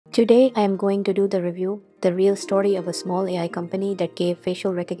Today I am going to do the review, the real story of a small AI company that gave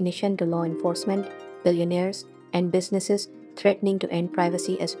facial recognition to law enforcement, billionaires, and businesses threatening to end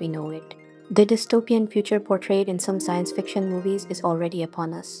privacy as we know it. The dystopian future portrayed in some science fiction movies is already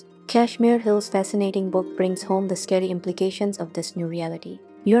upon us. Kashmir Hill's fascinating book brings home the scary implications of this new reality.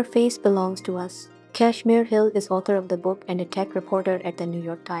 Your Face Belongs to Us. Kashmir Hill is author of the book and a tech reporter at the New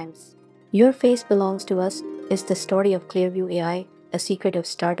York Times. Your Face Belongs to Us is the story of Clearview AI, a secretive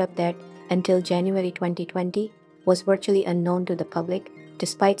startup that, until January 2020, was virtually unknown to the public,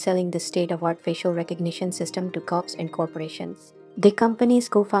 despite selling the state-of-art facial recognition system to cops and corporations. The company's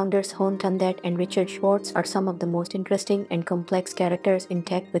co-founders Hon Tundat and Richard Schwartz are some of the most interesting and complex characters in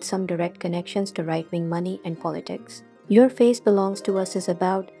tech, with some direct connections to right-wing money and politics. Your Face Belongs to Us is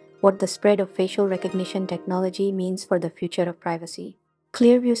about what the spread of facial recognition technology means for the future of privacy.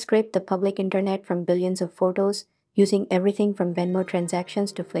 Clearview scraped the public internet from billions of photos, using everything from Venmo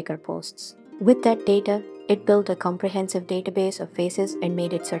transactions to Flickr posts. With that data, it built a comprehensive database of faces and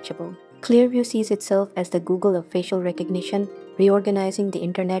made it searchable. Clearview sees itself as the Google of facial recognition, reorganizing the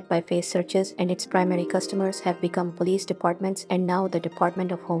internet by face searches, and its primary customers have become police departments and now the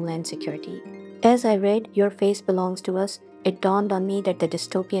Department of Homeland Security. As I read Your Face Belongs to Us, it dawned on me that the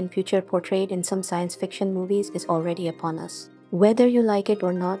dystopian future portrayed in some science fiction movies is already upon us. Whether you like it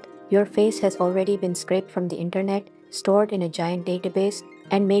or not, your face has already been scraped from the internet, stored in a giant database,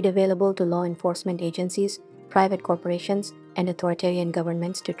 and made available to law enforcement agencies, private corporations, and authoritarian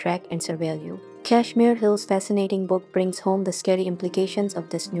governments to track and surveil you. Kashmir Hill's fascinating book brings home the scary implications of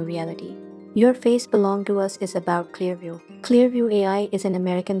this new reality. Your Face Belongs to Us is about Clearview. Clearview AI is an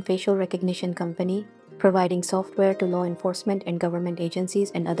American facial recognition company, providing software to law enforcement and government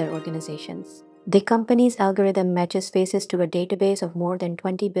agencies and other organizations. The company's algorithm matches faces to a database of more than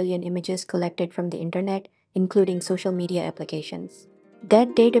 20 billion images collected from the internet, including social media applications.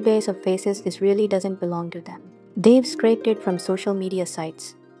 That database of faces really doesn't belong to them. They've scraped it from social media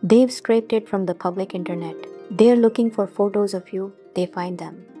sites. They've scraped it from the public internet. They're looking for photos of you, they find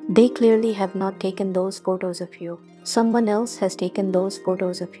them. They clearly have not taken those photos of you. Someone else has taken those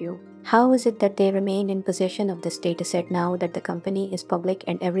photos of you. How is it that they remain in possession of this dataset now that the company is public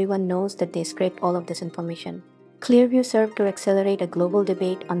and everyone knows that they scraped all of this information? Clearview served to accelerate a global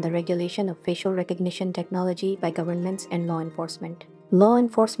debate on the regulation of facial recognition technology by governments and law enforcement. Law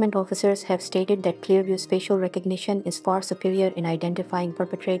enforcement officers have stated that Clearview's facial recognition is far superior in identifying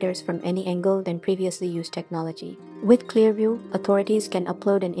perpetrators from any angle than previously used technology. With Clearview, authorities can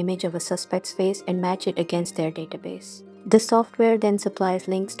upload an image of a suspect's face and match it against their database. The software then supplies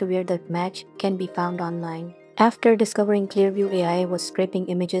links to where the match can be found online. After discovering Clearview AI was scraping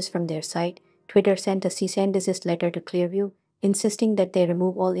images from their site, Twitter sent a cease and desist letter to Clearview, insisting that they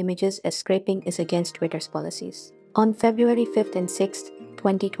remove all images as scraping is against Twitter's policies. On February 5th and 6th,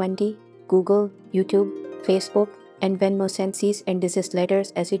 2020, Google, YouTube, Facebook, and Venmo sent cease and desist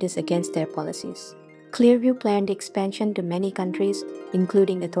letters as it is against their policies. Clearview planned expansion to many countries,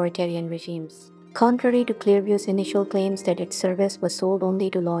 including authoritarian regimes. Contrary to Clearview's initial claims that its service was sold only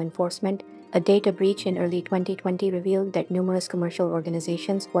to law enforcement, a data breach in early 2020 revealed that numerous commercial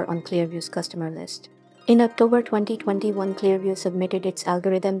organizations were on Clearview's customer list. In October 2021, Clearview submitted its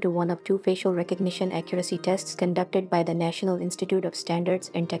algorithm to one of two facial recognition accuracy tests conducted by the National Institute of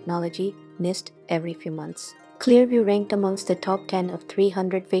Standards and Technology, NIST, every few months. Clearview ranked amongst the top 10 of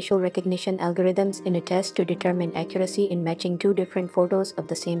 300 facial recognition algorithms in a test to determine accuracy in matching two different photos of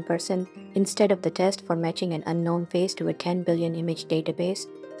the same person, instead of the test for matching an unknown face to a 10 billion image database,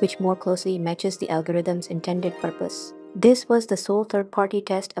 which more closely matches the algorithm's intended purpose. This was the sole third-party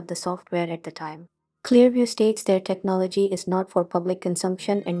test of the software at the time. Clearview states their technology is not for public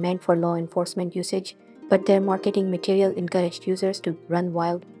consumption and meant for law enforcement usage, but their marketing material encouraged users to run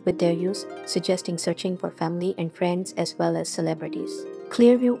wild with their use, suggesting searching for family and friends as well as celebrities.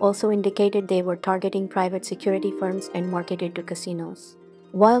 Clearview also indicated they were targeting private security firms and marketed to casinos.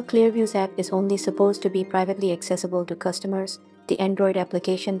 While Clearview's app is only supposed to be privately accessible to customers, the Android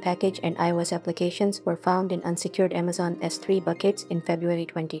application package and iOS applications were found in unsecured Amazon S3 buckets in February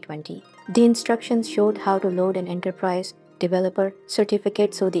 2020. The instructions showed how to load an enterprise developer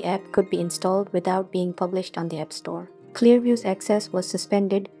certificate so the app could be installed without being published on the App Store. Clearview's access was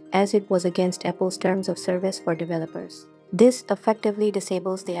suspended as it was against Apple's terms of service for developers. This effectively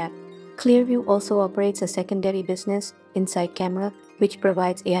disables the app. Clearview also operates a secondary business, Inside Camera, which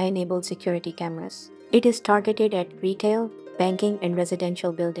provides AI-enabled security cameras. It is targeted at retail, banking, and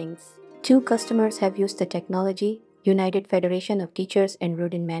residential buildings. Two customers have used the technology: United Federation of Teachers and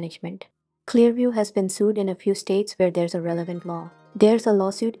Rudin Management. Clearview has been sued in a few states where there's a relevant law. There's a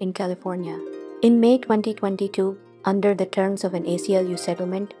lawsuit in California. In May 2022, Under the terms of an ACLU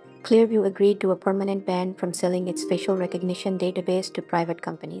settlement, Clearview agreed to a permanent ban from selling its facial recognition database to private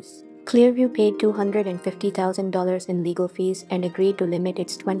companies. Clearview paid $250,000 in legal fees and agreed to limit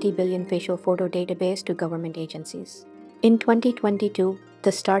its 20 billion facial photo database to government agencies. In 2022,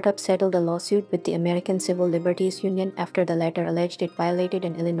 the startup settled a lawsuit with the American Civil Liberties Union after the latter alleged it violated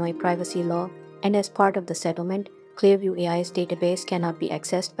an Illinois privacy law, and as part of the settlement, Clearview AI's database cannot be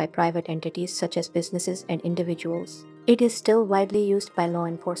accessed by private entities such as businesses and individuals. It is still widely used by law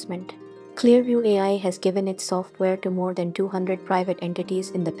enforcement. Clearview AI has given its software to more than 200 private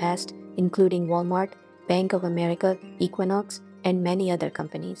entities in the past, including Walmart, Bank of America, Equinox, and many other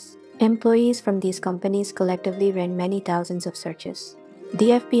companies. Employees from these companies collectively ran many thousands of searches.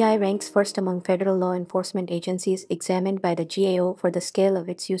 The FBI ranks first among federal law enforcement agencies examined by the GAO for the scale of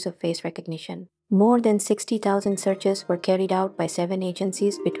its use of face recognition. More than 60,000 searches were carried out by 7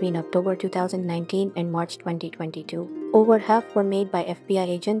 agencies between October 2019 and March 2022. Over half were made by FBI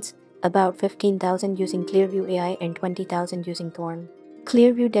agents, about 15,000 using Clearview AI and 20,000 using Thorn.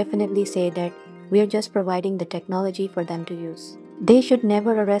 Clearview definitely say that we're just providing the technology for them to use. They should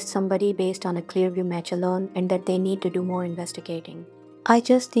never arrest somebody based on a Clearview match alone, and that they need to do more investigating. I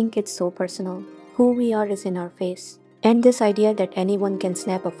just think it's so personal. Who we are is in our face. And this idea that anyone can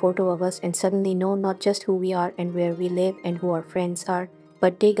snap a photo of us and suddenly know not just who we are and where we live and who our friends are,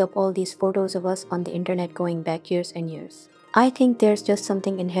 but dig up all these photos of us on the internet going back years and years. I think there's just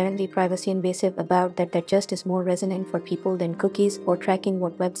something inherently privacy invasive about that just is more resonant for people than cookies or tracking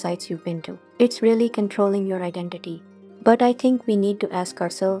what websites you've been to. It's really controlling your identity. But I think we need to ask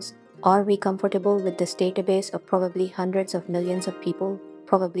ourselves, are we comfortable with this database of probably hundreds of millions of people,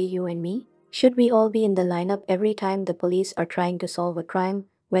 probably you and me? Should we all be in the lineup every time the police are trying to solve a crime,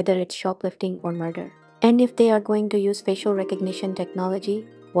 whether it's shoplifting or murder? And if they are going to use facial recognition technology,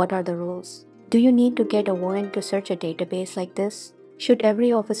 what are the rules? Do you need to get a warrant to search a database like this? Should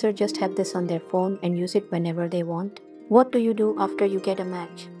every officer just have this on their phone and use it whenever they want? What do you do after you get a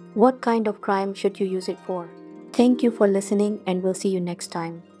match? What kind of crime should you use it for? Thank you for listening, and we'll see you next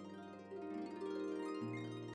time.